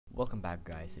Welcome back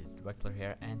guys, it's DvexLer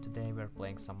here, and today we're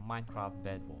playing some Minecraft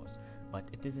Bed Wars. But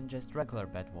it isn't just regular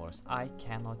Bed Wars, I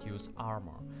cannot use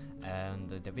armor, and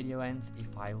the video ends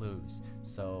if I lose.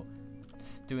 So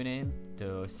tune in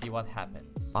to see what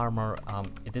happens. Armor,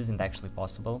 it isn't actually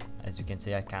possible. As you can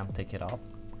see, I can't take it off,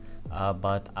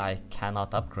 but I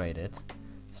cannot upgrade it.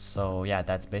 So yeah,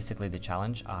 that's basically the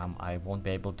challenge. I won't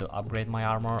be able to upgrade my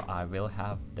armor. I will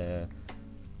have the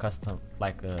custom,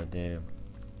 like the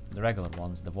regular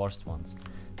ones, the worst ones.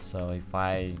 So if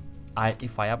I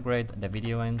upgrade, the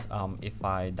video ends. If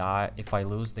I die, if I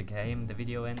lose the game, the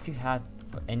video ends. If you had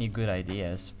any good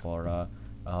ideas for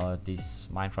these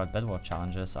Minecraft Bed Wars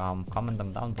challenges, comment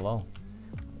them down below.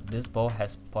 This bow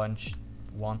has punch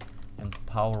 1 and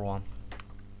power 1.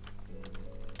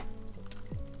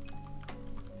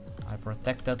 I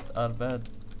protected our bed.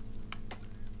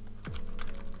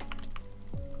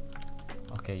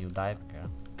 Okay, you died here.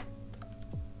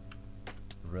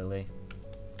 Really?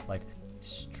 Like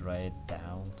straight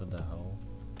down to the hole?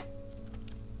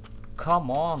 Come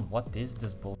on, what is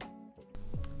this bull?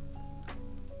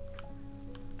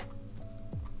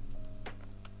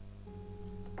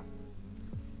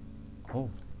 Oh,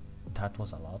 that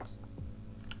was a lot.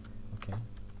 Okay.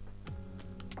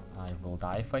 I will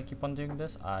die if I keep on doing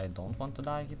this. I don't want to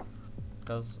die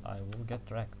because I will get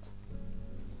wrecked.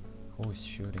 Who is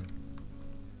shooting?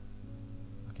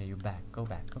 Okay, you back. Go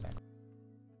back. Go back.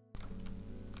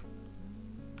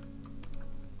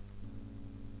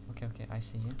 Okay, I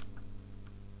see you.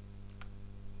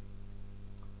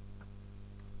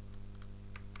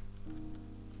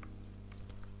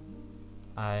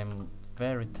 I'm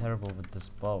very terrible with this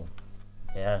bow.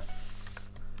 Yes,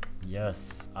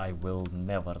 I will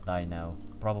never die now.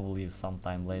 Probably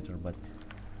sometime later, but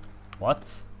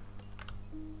what?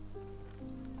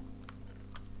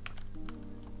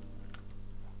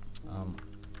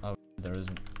 Oh, there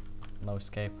isn't no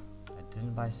escape. I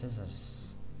didn't buy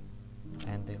scissors,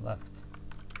 and they left.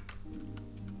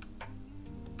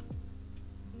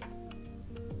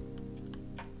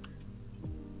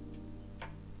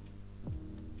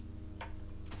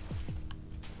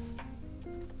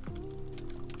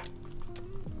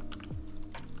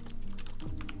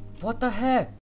 What the heck?